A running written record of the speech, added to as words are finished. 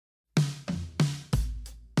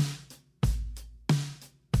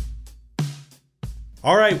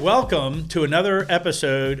All right, welcome to another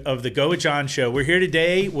episode of the Go with John Show. We're here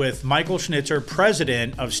today with Michael Schnitzer,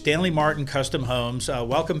 president of Stanley Martin Custom Homes.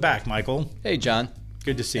 Welcome back, Michael. Hey, John.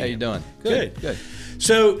 Good to see you. How you doing? Good.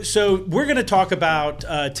 So we're going to talk about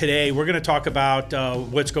today. We're going to talk about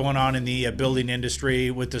what's going on in the building industry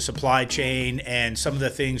with the supply chain and some of the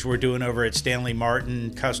things we're doing over at Stanley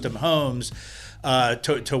Martin Custom Homes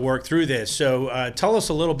to work through this. So tell us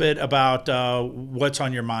a little bit about what's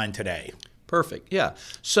on your mind today. Perfect. Yeah.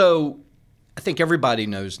 So I think everybody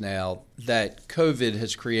knows now that COVID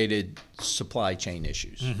has created supply chain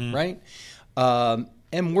issues, right?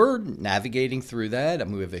 And we're navigating through that. I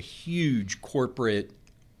mean, we have a huge corporate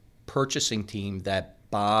purchasing team that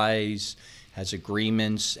buys, has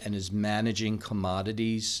agreements, and is managing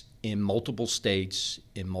commodities in multiple states,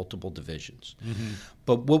 in multiple divisions.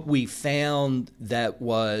 But what we found that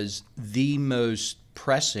was the most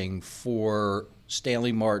pressing for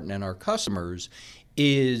Stanley Martin and our customers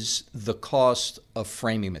is the cost of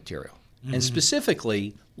framing material, and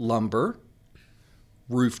specifically lumber,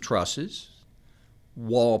 roof trusses,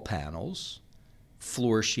 wall panels,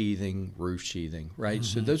 floor sheathing, roof sheathing, right?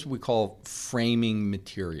 So those we call framing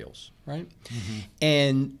materials, right?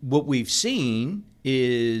 And what we've seen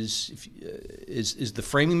is the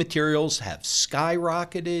framing materials have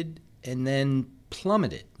skyrocketed and then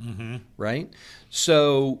plummeted, right?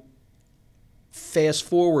 So fast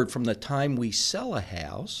forward from the time we sell a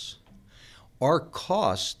house, our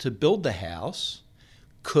cost to build the house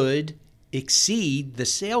could exceed the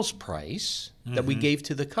sales price that we gave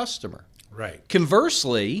to the customer. Right.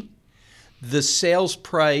 Conversely, the sales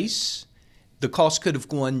price, the cost could have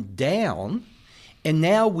gone down, and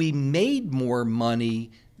now we made more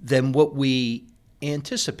money than what we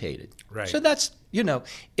anticipated. Right. So that's,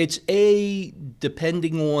 it's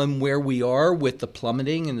depending on where we are with the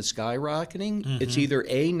plummeting and the skyrocketing, it's either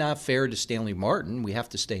A, not fair to Stanley Martin, we have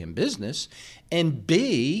to stay in business, and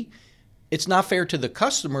B, it's not fair to the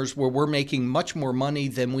customers where we're making much more money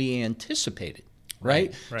than we anticipated,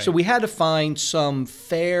 right? So we had to find some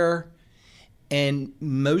fair and,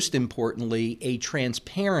 most importantly, a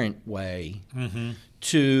transparent way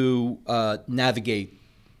to navigate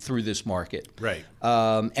through this market. Right.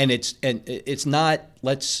 And it's not,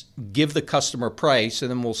 let's give the customer a price and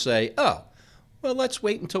then we'll say, oh, well, let's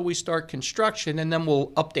wait until we start construction and then we'll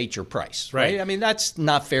update your price, right? I mean, that's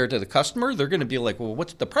not fair to the customer. They're going to be like, well,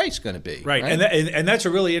 what's the price going to be? Right. And that's a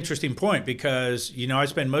really interesting point because, I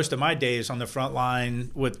spend most of my days on the front line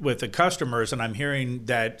with the customers, and I'm hearing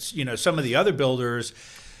that, some of the other builders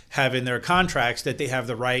have in their contracts that they have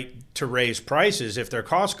the right to raise prices if their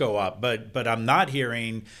costs go up. But I'm not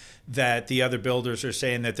hearing that the other builders are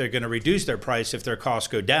saying that they're going to reduce their price if their costs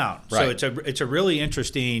go down. Right. So it's a really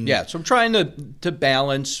interesting. Yeah. So I'm trying to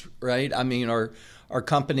balance, right? I mean, our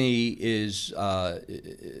company is,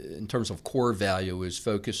 in terms of core value, is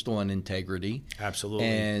focused on integrity. Absolutely.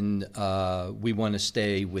 And we want to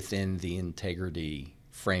stay within the integrity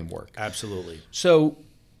framework. Absolutely. So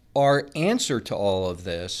our answer to all of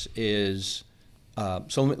this is,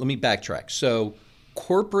 so let me backtrack. So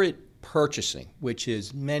corporate purchasing, which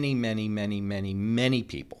is many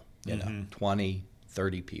people, 20,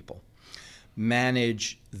 30 people,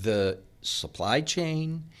 manage the supply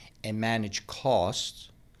chain and manage costs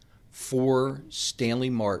for Stanley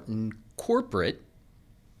Martin corporate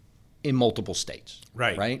in multiple states.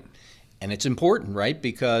 Right? And it's important, right?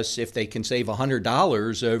 Because if they can save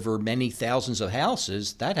 $100 over many thousands of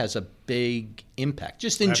houses, that has a big impact,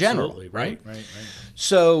 just in general. Right.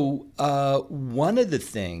 So one of the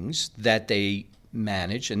things that they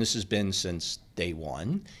manage, and this has been since day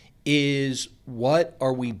one, is what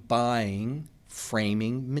are we buying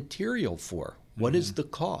framing material for? What is the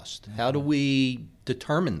cost? How do we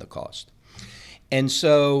determine the cost? And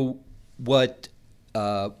so what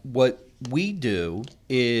we do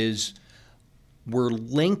is we're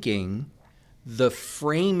linking the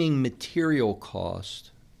framing material cost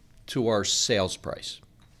to our sales price,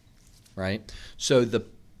 right? So the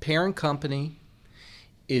parent company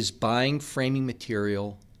is buying framing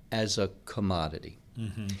material as a commodity.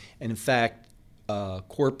 And in fact,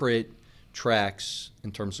 corporate tracks,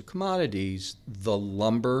 in terms of commodities, the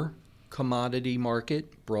lumber commodity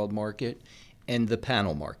market, broad market, and the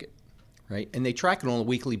panel market, right? And they track it on a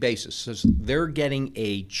weekly basis. So they're getting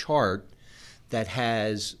a chart that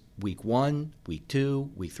has week 1, week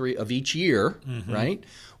 2, week 3 of each year, right,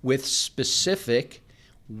 with specific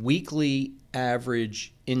weekly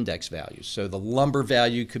average index values. So the lumber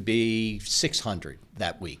value could be 600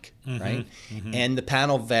 that week, right? And the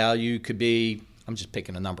panel value could be, I'm just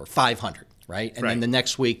picking a number, 500, right? And then the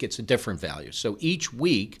next week it's a different value. So each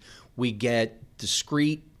week we get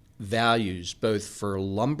discrete values both for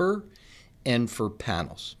lumber and for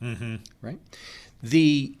panels, right?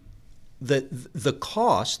 The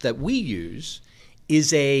cost that we use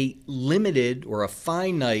is a limited or a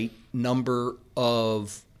finite number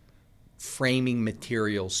of framing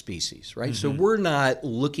material species, right? So we're not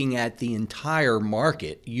looking at the entire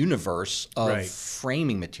market universe of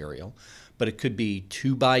framing material, but it could be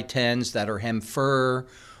 2x10s that are hem fir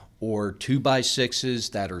or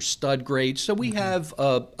 2x6s that are stud grade. So we have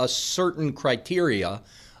a certain criteria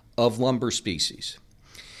of lumber species.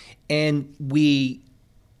 And we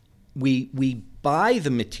buy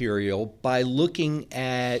the material by looking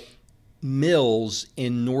at mills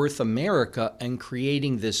in North America and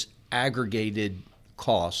creating this aggregated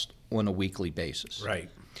cost on a weekly basis. Right.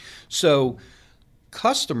 So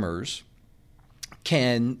customers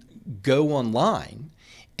can go online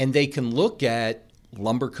and they can look at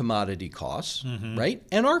lumber commodity costs, right?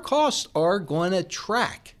 And our costs are going to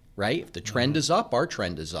track, right? If the trend is up, our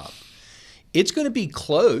trend is up. It's going to be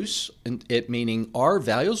close, meaning our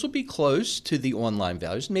values will be close to the online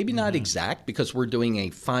values, maybe not exact because we're doing a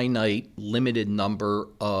finite, limited number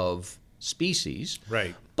of species.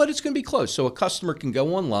 Right. But it's going to be close. So a customer can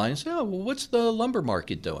go online and say, oh, well, what's the lumber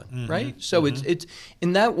market doing, right? So it's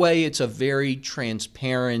in that way, it's a very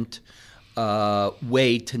transparent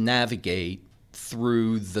way to navigate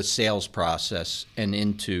through the sales process and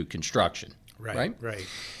into construction, right? Right.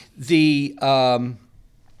 The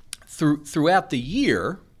throughout the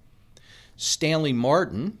year, Stanley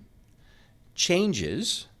Martin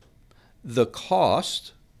changes the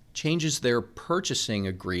cost, changes their purchasing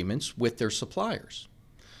agreements with their suppliers.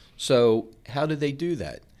 So how do they do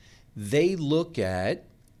that? They look at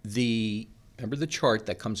remember the chart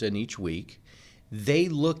that comes in each week, they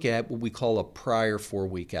look at what we call a prior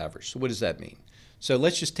 4-week average. So what does that mean? So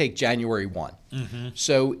let's just take January 1.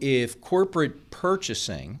 So if corporate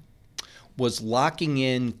purchasing was locking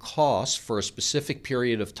in costs for a specific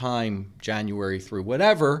period of time, January through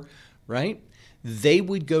whatever, right? They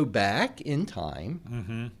would go back in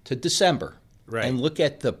time to December and look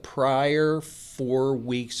at the prior 4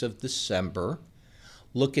 weeks of December,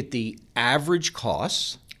 look at the average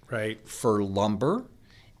costs for lumber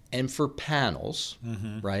and for panels,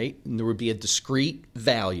 right? And there would be a discrete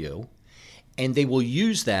value, and they will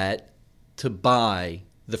use that to buy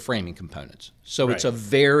the framing components. So it's a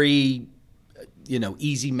very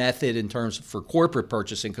easy method in terms for corporate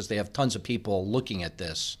purchasing because they have tons of people looking at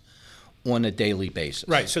this on a daily basis.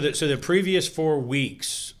 Right. So the previous 4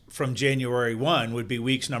 weeks from January 1 would be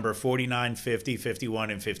weeks number 49, 50,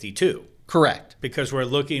 51, and 52. Correct. Because we're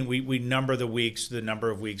looking, we number the weeks, the number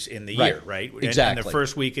of weeks in the year, right? Exactly. And the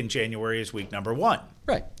first week in January is week number 1.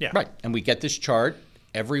 Right. Yeah. Right. And we get this chart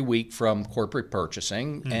every week from corporate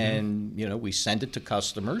purchasing, and we send it to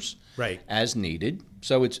customers as needed.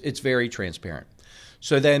 So it's very transparent.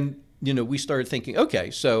 So then we started thinking,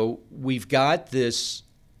 okay, so we've got this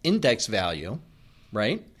index value,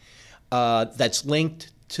 right? That's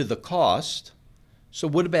linked to the cost. So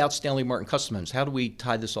what about Stanley Martin Custom Homes? How do we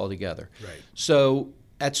tie this all together? Right. So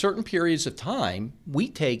at certain periods of time, we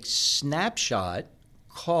take snapshot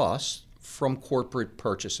costs from corporate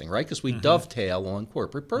purchasing, right? Because we dovetail on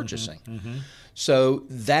corporate purchasing. So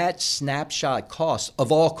that snapshot cost of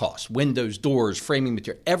all costs, windows, doors, framing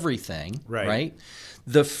material, everything, right?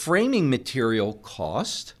 The framing material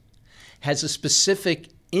cost has a specific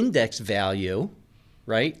index value,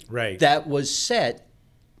 right? That was set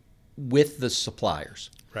with the suppliers.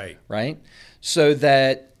 Right? So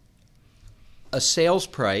that a sales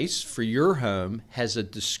price for your home has a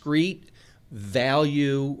discrete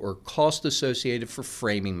value or cost associated for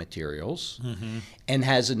framing materials and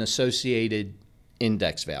has an associated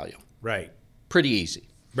index value. Right. Pretty easy.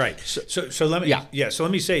 Right. So let me so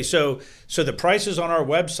let me say so the prices on our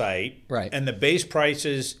website and the base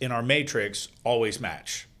prices in our matrix always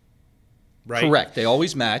match. Right? Correct. They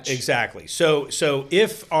always match. Exactly. So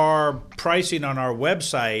if our pricing on our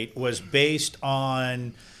website was based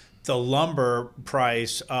on the lumber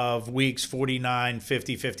price of weeks 49,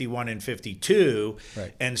 50, 51, and 52,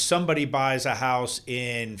 and somebody buys a house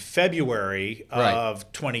in February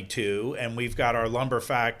of 22, and we've got our lumber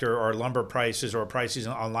factor or lumber prices or prices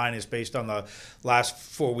online is based on the last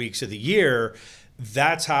 4 weeks of the year,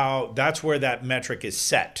 that's where that metric is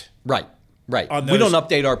set. Right. We don't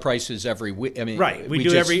update our prices every week. I mean, we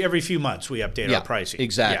do every few months we update our pricing.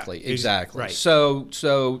 Exactly. Right. So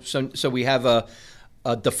we have a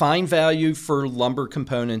defined value for lumber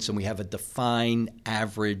components, and we have a defined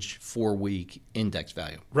average 4-week index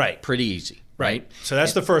value. Right. Pretty easy. Right. So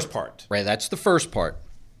that's the first part. Right. That's the first part.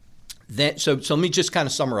 So let me just kind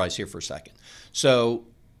of summarize here for a second. So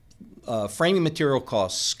framing material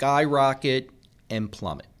costs skyrocket and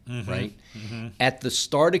plummet, right? At the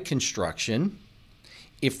start of construction,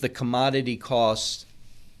 if the commodity costs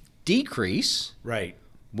decrease, Right.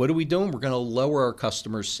 what are we doing? We're going to lower our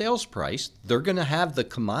customer's sales price. They're going to have the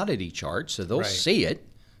commodity chart, so they'll Right. see it,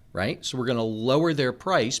 right? So we're going to lower their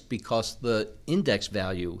price because the index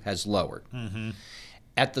value has lowered.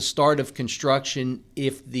 At the start of construction,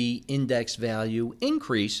 if the index value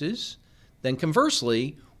increases, then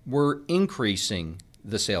conversely, we're increasing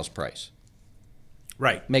the sales price.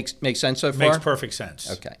 Right. Makes sense so far? Makes perfect sense.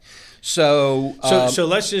 Okay. So So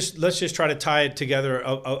let's just try to tie it together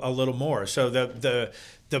a little more. So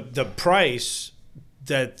the price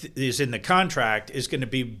that is in the contract is going to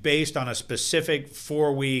be based on a specific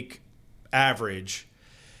 4-week average.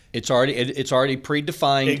 it's already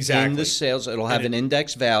predefined in Exactly. the sales. It'll have an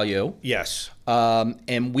index value. Yes.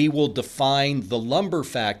 And we will define the lumber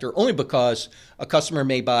factor only because a customer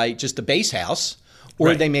may buy just a base house, or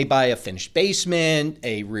Right. they may buy a finished basement,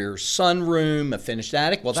 a rear sunroom, a finished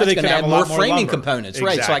attic. Well, So that's they going to could add have a more lot more framing lumber. components,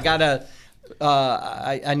 right? So I Exactly.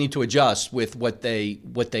 gotta, I need to adjust with what they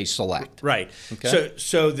select. Right. Okay.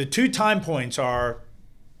 So the 2 time points are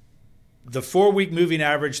the 4-week moving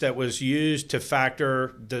average that was used to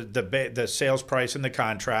factor the sales price in the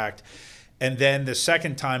contract, and then the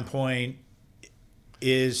second time point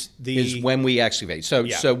is When we excavate. So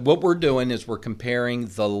Yeah. so what we're doing is we're comparing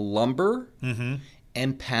the lumber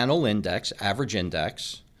and panel index, average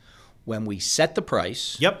index, when we set the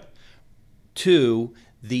price. Yep. To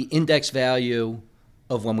the index value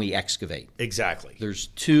of when we excavate. Exactly. There's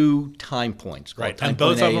 2 time points. called Right. time And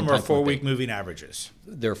both point A of them and are time point B. 4-week moving averages.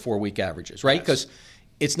 They're 4-week averages, right? Yes. Because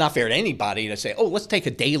it's not fair to anybody to say, oh, let's take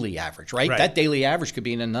a daily average, right? Right. That daily average could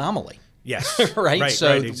be an anomaly, Yes. right? Right. So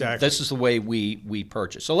right. Exactly. this is the way we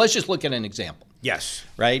purchase. So let's just look at an example. Yes.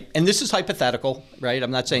 Right? And this is hypothetical, right?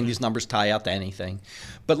 I'm not saying these numbers tie out to anything.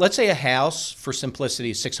 But let's say a house, for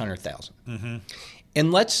simplicity, is $600,000.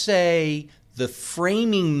 And let's say the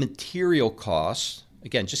framing material costs,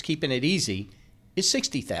 again, just keeping it easy, is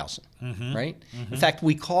 $60,000, right? In fact,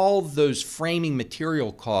 we call those framing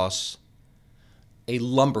material costs a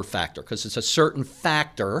lumber factor because it's a certain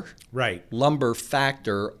factor, Right. lumber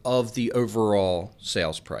factor of the overall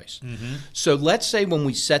sales price. So let's say when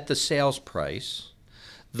we set the sales price,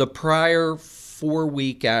 the prior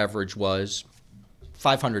 4-week average was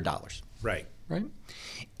 $500, Right. right?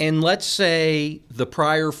 And let's say the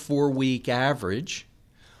prior 4-week average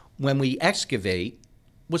when we excavate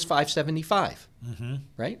was $575,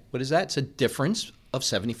 right? What is that? It's a difference of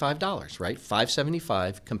 $75, right?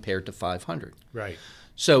 $575 compared to $500. Right.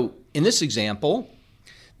 So in this example,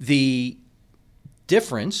 the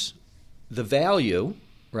difference, the value,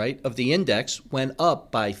 right, of the index went up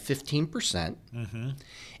by 15%.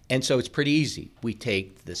 And so it's pretty easy. We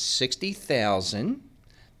take the $60,000,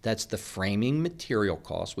 that's the framing material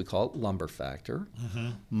cost, we call it lumber factor,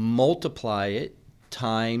 multiply it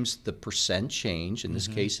times the percent change. In this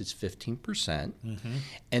case, it's 15%.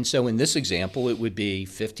 And so in this example, it would be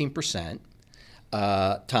 15%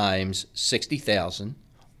 times 60,000,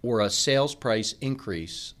 or a sales price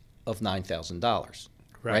increase of $9,000.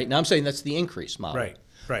 Right. Now I'm saying that's the increase model. Right.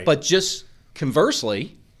 Right. But just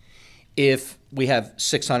conversely, if we have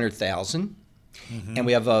 600,000 and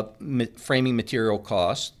we have a framing material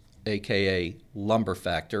cost, aka lumber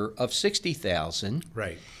factor, of 60,000,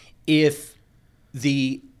 Right. if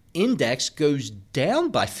the index goes down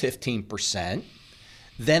by 15%,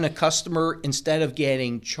 then a customer, instead of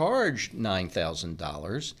getting charged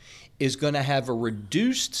 $9,000, is going to have a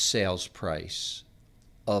reduced sales price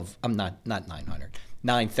of $9,000.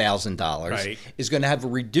 Right. Is going to have a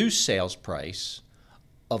reduced sales price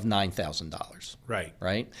of $9,000. Right.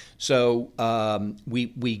 Right. So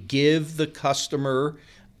we give the customer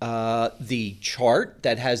the chart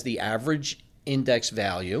that has the average index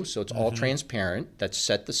value, so it's all transparent, that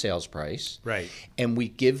set the sales price. Right. And we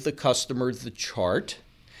give the customer the chart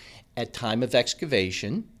at time of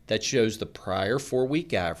excavation that shows the prior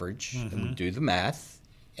 4-week average, and we do the math,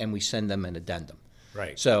 and we send them an addendum.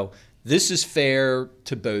 Right. So this is fair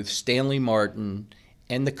to both Stanley Martin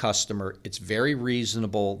and the customer. It's very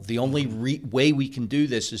reasonable. The only way we can do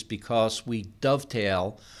this is because we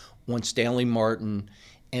dovetail on Stanley Martin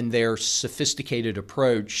and their sophisticated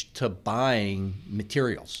approach to buying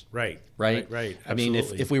materials. Right. Right? Right. I mean,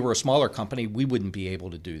 Absolutely. if we were a smaller company, we wouldn't be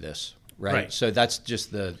able to do this. Right. Right. So that's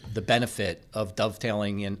just the benefit of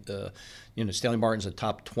dovetailing in, Stanley Martin's a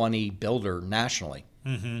top 20 builder nationally.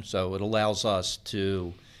 So it allows us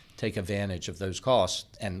to take advantage of those costs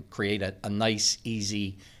and create a nice,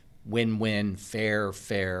 easy, win-win, fair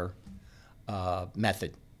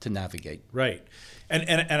method to navigate. Right.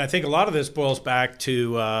 And I think a lot of this boils back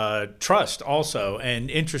to trust also. And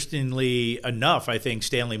interestingly enough, I think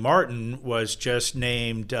Stanley Martin was just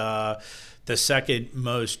named the second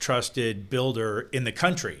most trusted builder in the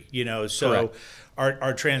country. So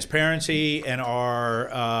our transparency and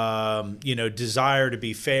our desire to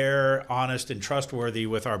be fair, honest, and trustworthy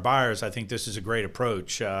with our buyers, I think this is a great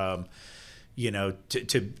approach. To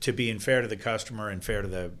being fair to the customer and fair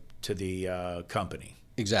to the company.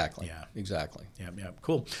 Exactly. Yeah. Exactly. Yeah.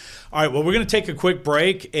 Cool. All right. Well, we're going to take a quick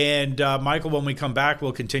break. And Michael, when we come back,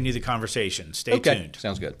 we'll continue the conversation. Stay tuned.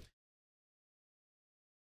 Sounds good.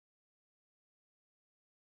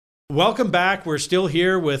 Welcome back. We're still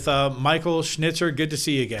here with Michael Schnitzer. Good to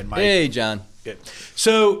see you again, Mike. Hey, John. Good.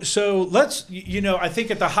 So let's, I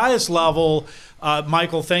think at the highest level,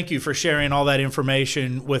 Michael, thank you for sharing all that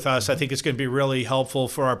information with us. I think it's going to be really helpful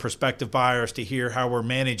for our prospective buyers to hear how we're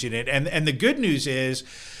managing it. And the good news is,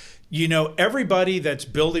 everybody that's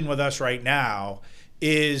building with us right now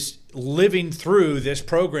is living through this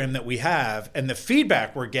program that we have, and the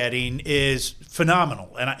feedback we're getting is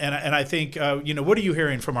phenomenal. And I think, what are you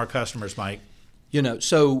hearing from our customers, Mike?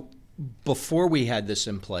 So before we had this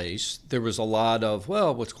in place, there was a lot of,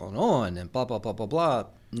 well, what's going on and blah, blah, blah, blah, blah.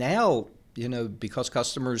 Now, because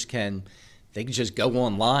customers they can just go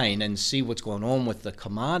online and see what's going on with the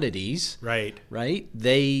commodities. Right.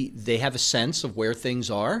 They have a sense of where things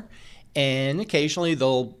are. And occasionally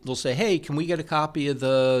they'll say, hey, can we get a copy of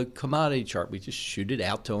the commodity chart? We just shoot it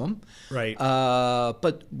out to them. Right.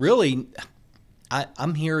 But really,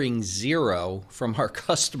 I'm hearing zero from our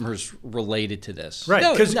customers related to this.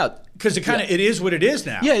 Right. Because it is what it is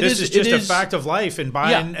now. Yeah, this is just a fact of life in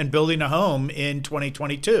buying and building a home in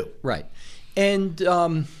 2022. Right. And,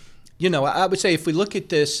 I would say if we look at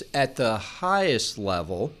this at the highest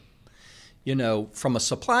level, from a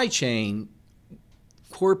supply chain,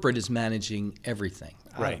 corporate is managing everything.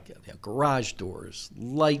 Right. Garage doors,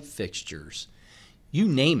 light fixtures, you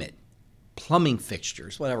name it, plumbing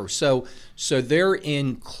fixtures, whatever. So they're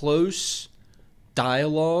in close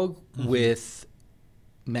dialogue with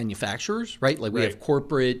manufacturers, right? Like we have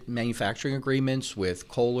corporate manufacturing agreements with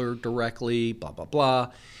Kohler directly, blah, blah,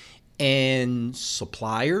 blah, and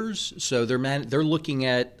suppliers. So they're looking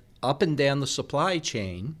at up and down the supply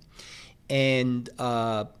chain. And,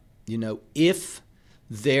 if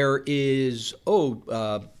there is,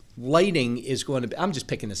 lighting is going to be, I'm just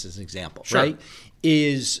picking this as an example, right?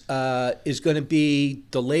 Is going to be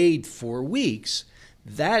delayed for weeks.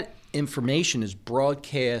 That information is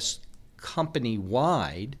broadcast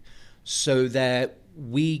company-wide so that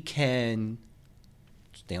we can,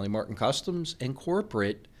 Stanley Martin Customs and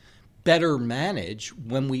corporate, better manage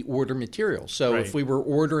when we order materials. So if we were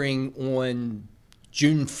ordering on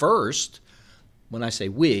June 1st, when I say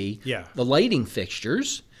we, the lighting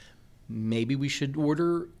fixtures, maybe we should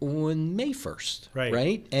order on May 1st,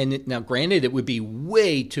 right? And now, granted, it would be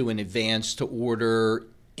way too in advance to order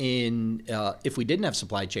in if we didn't have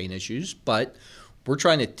supply chain issues, but we're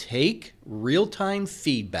trying to take real-time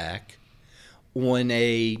feedback on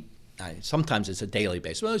sometimes it's a daily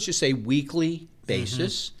basis, well, let's just say weekly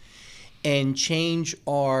basis, and change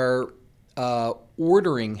our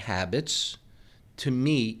ordering habits to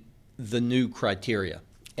meet the new criteria.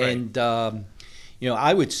 And,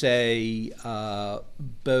 I would say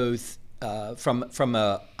both from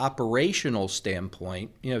a operational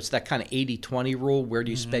standpoint, it's that kind of 80-20 rule. Where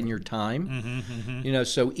do you spend your time?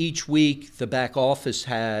 So each week the back office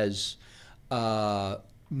has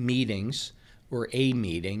meetings or a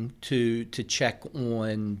meeting to check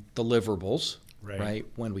on deliverables, right?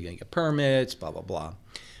 When are we going to get permits, blah, blah, blah.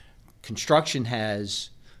 Construction has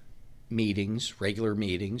meetings, regular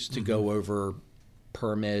meetings, to go over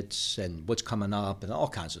permits and what's coming up and all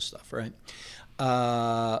kinds of stuff, right?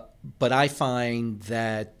 But I find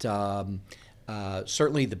that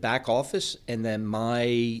certainly the back office and then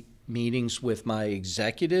my meetings with my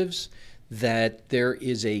executives, that there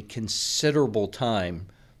is a considerable time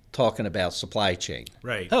talking about supply chain.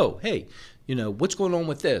 Right. Oh, hey, what's going on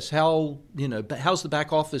with this? How's the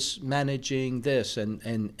back office managing this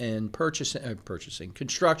and purchasing,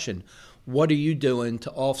 construction? What are you doing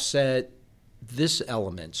to offset this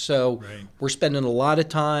element? So we're spending a lot of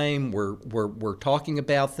time. We're talking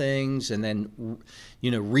about things and then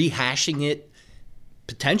rehashing it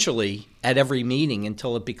potentially at every meeting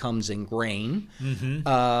until it becomes ingrained. It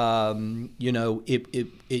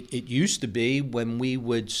used to be when we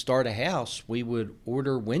would start a house, we would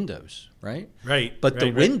order windows, right? But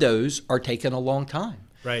the windows are taking a long time.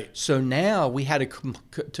 So now we had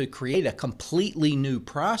to create a completely new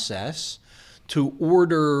process to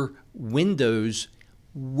order windows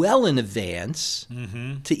well in advance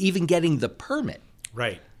to even getting the permit.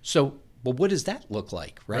 Right. So, well, what does that look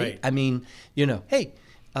like, right? Right. I mean, hey,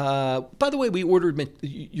 by the way, we ordered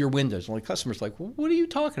your windows. And the customer's like, well, what are you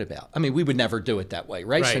talking about? I mean, we would never do it that way,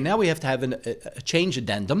 right? So Right. now we have to have a change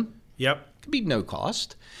addendum. Yep. Could be no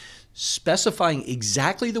cost, specifying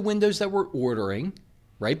exactly the windows that we're ordering,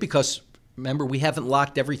 right? Because remember, we haven't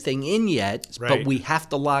locked everything in yet, Right. but we have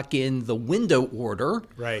to lock in the window order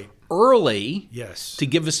Right. early Yes. to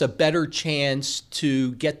give us a better chance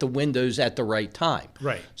to get the windows at the right time.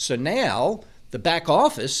 Right. So now the back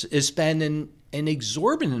office is spending an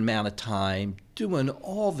exorbitant amount of time doing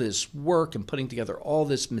all this work and putting together all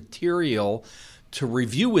this material to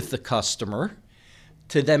review with the customer,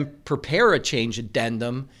 to then prepare a change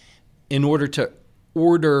addendum in order to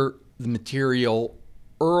order the material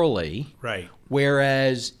early. Right.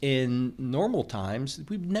 Whereas in normal times,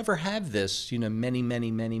 we would never have this,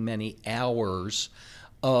 many hours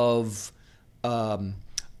of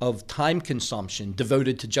time consumption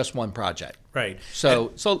devoted to just one project. Right.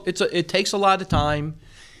 So it takes a lot of time.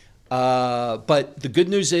 But the good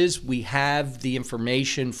news is we have the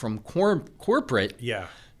information from corporate Yeah.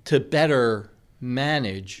 to better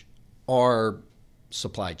manage our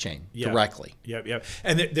supply chain directly. Yep.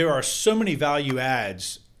 And there are so many value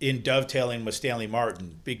adds in dovetailing with Stanley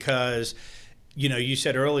Martin because, you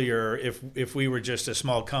said earlier, if we were just a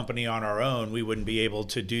small company on our own, we wouldn't be able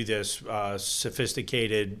to do this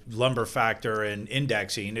sophisticated lumber factor and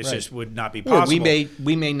indexing. It just would not be possible. Well,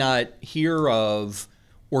 we may not hear of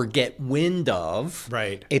or get wind of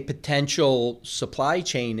Right. a potential supply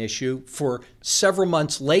chain issue for several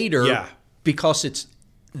months later. Yeah. Because it's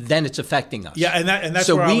affecting us. Yeah, and that's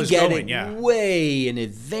so where I we was get going. it Yeah. way in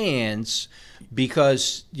advance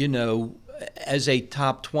because as a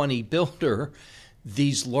top 20 builder,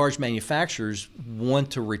 these large manufacturers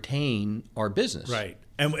want to retain our business. Right.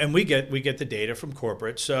 And we get the data from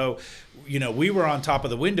corporate. So, we were on top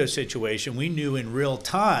of the window situation. We knew in real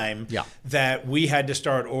time that we had to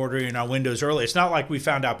start ordering our windows early. It's not like we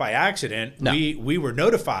found out by accident. No. We were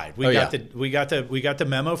notified. We got the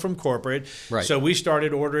memo from corporate. Right. So we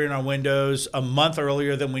started ordering our windows a month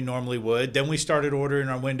earlier than we normally would. Then we started ordering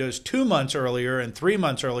our windows 2 months earlier and 3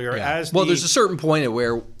 months earlier. Yeah. There's a certain point at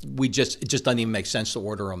where it just doesn't even make sense to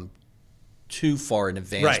order them too far in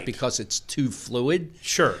advance, right, because it's too fluid.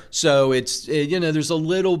 Sure. So it's, there's a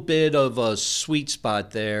little bit of a sweet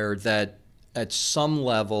spot there that at some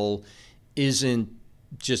level isn't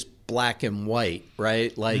just black and white,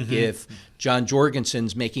 right? Like if John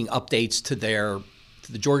Jorgensen's making updates to the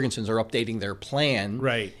Jorgensens are updating their plan,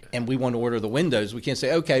 right, and we want to order the windows, we can't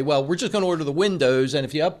say, okay, well, we're just going to order the windows, and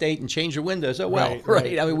if you update and change your windows, right?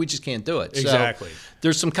 I mean, we just can't do it. Exactly. So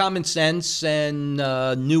there's some common sense and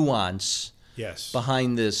nuance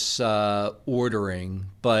behind this ordering,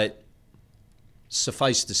 but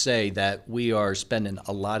suffice to say that we are spending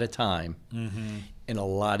a lot of time in a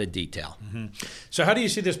lot of detail. So how do you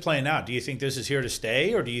see this playing out? Do you think this is here to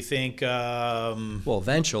stay, or do you think... Well,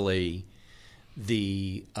 eventually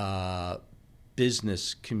the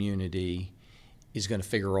business community is going to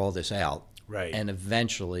figure all this out. Right. And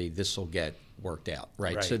eventually this will get worked out.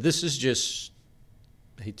 Right. So this is just...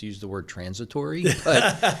 I hate to use the word transitory,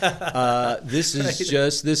 but this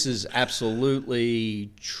is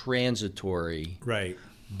absolutely transitory. Right.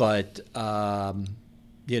 But, I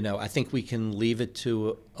think we can leave it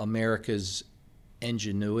to America's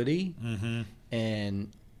ingenuity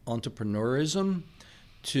and entrepreneurism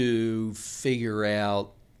to figure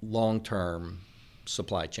out long-term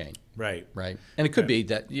supply chain. Right. Right. And it could be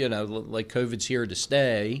that, like COVID's here to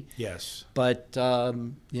stay. Yes. But,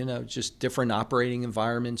 just different operating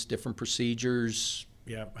environments, different procedures.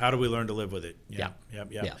 Yeah. How do we learn to live with it? Yeah.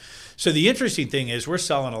 So the interesting thing is we're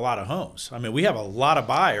selling a lot of homes. I mean, we have a lot of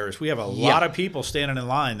buyers. We have a lot of people standing in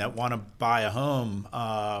line that want to buy a home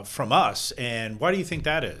from us. And why do you think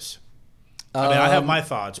that is? I mean, I have my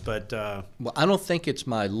thoughts, but... Well, I don't think it's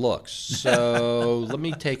my looks. So let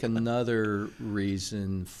me take another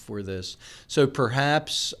reason for this. So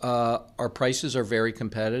perhaps our prices are very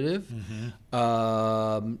competitive.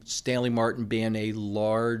 Stanley Martin being a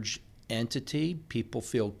large entity, people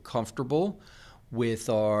feel comfortable with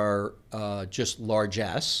our just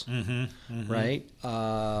largesse, right?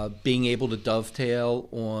 Being able to dovetail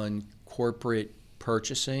on corporate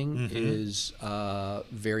purchasing is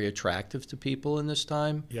very attractive to people in this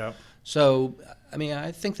time. Yeah. So, I mean,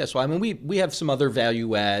 I think that's why. I mean, we have some other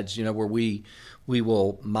value adds, where we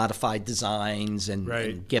will modify designs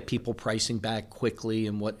and get people pricing back quickly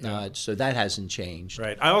and whatnot. Yeah. So that hasn't changed.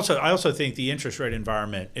 Right. I also think the interest rate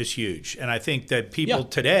environment is huge, and I think that people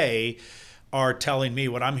today are telling me,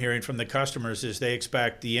 what I'm hearing from the customers is they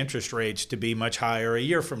expect the interest rates to be much higher a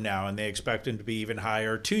year from now, and they expect them to be even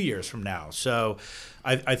higher 2 years from now. So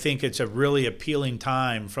I think it's a really appealing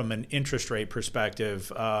time from an interest rate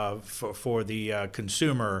perspective for the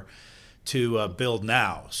consumer to build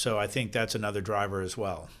now. So I think that's another driver as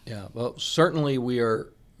well. Yeah, well, certainly we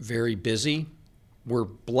are very busy. We're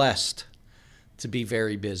blessed to be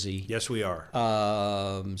very busy. Yes, we are.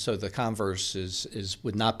 So the converse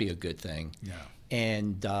would not be a good thing. Yeah.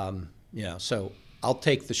 And so I'll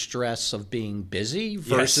take the stress of being busy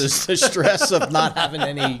versus the stress of not having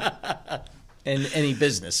any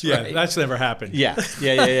business. Yeah, right? that's never happened. Yeah.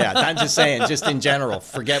 I'm just saying, just in general,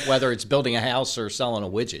 forget whether it's building a house or selling a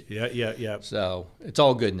widget. Yeah. So it's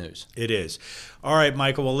all good news. It is. All right,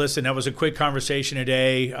 Michael. Well, listen, that was a quick conversation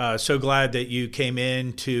today. So glad that you came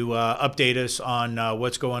in to update us on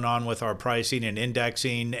what's going on with our pricing and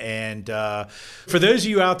indexing. And for those of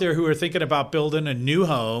you out there who are thinking about building a new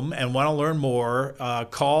home and want to learn more,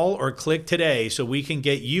 call or click today so we can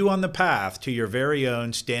get you on the path to your very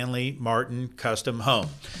own Stanley Martin custom home.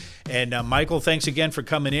 And Michael, thanks again for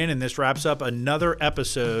coming in. And this wraps up another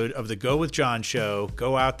episode of the Go with John show.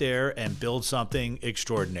 Go out there and build something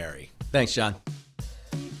extraordinary. Thanks, John.